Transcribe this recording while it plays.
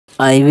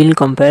I will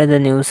compare the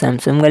new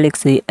Samsung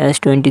Galaxy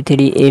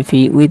S23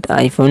 FE with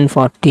iPhone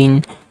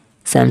 14.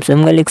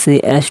 Samsung Galaxy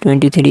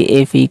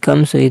S23 FE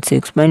comes with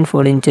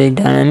 6.4 inches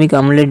dynamic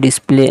AMOLED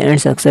display and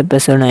success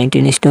ratio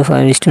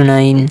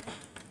 19:5:9.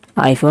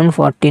 iPhone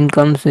 14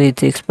 comes with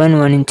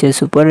 6.1 inches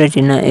Super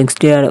Retina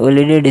XDR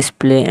OLED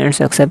display and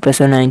success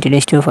ratio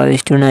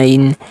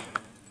 19:5:9.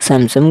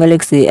 Samsung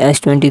Galaxy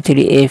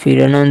S23 FE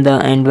run on the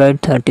Android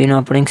 13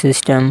 operating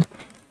system.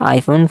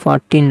 iPhone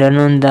 14 run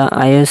on the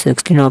iOS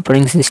 16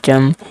 operating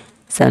system.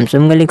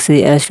 Samsung Galaxy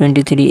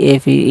S23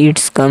 FE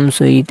comes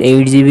with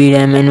 8GB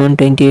RAM and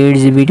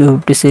 128GB to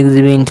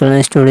 56GB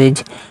internal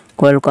storage.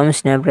 Qualcomm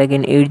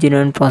Snapdragon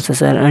 801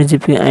 processor and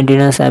GPU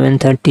Adreno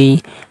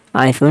 730.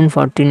 iPhone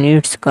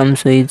 14 comes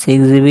with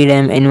 6GB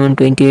RAM and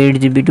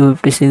 128GB to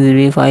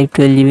 56GB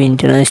 512GB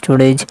internal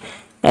storage.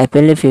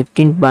 Apple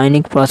A15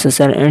 Bionic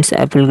processor and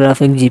Apple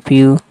Graphic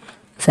GPU.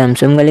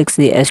 Samsung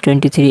Galaxy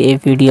S23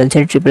 FE dual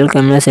set triple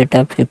camera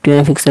setup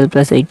 50MP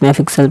plus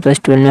 8MP plus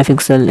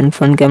 12MP and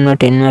front camera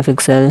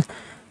 10MP.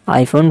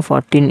 iPhone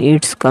 14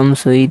 comes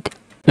with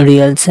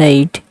real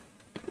set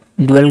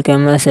dual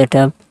camera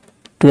setup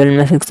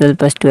 12MP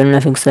plus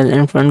 12MP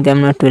and front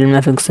camera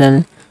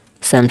 12MP.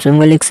 Samsung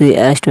Galaxy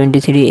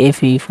S23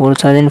 FE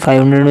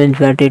 4500mAh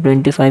battery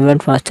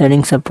 25W fast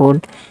charging support.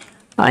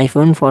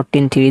 iPhone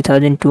 14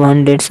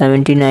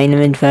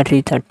 3279mAh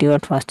battery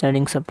 30W fast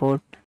charging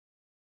support.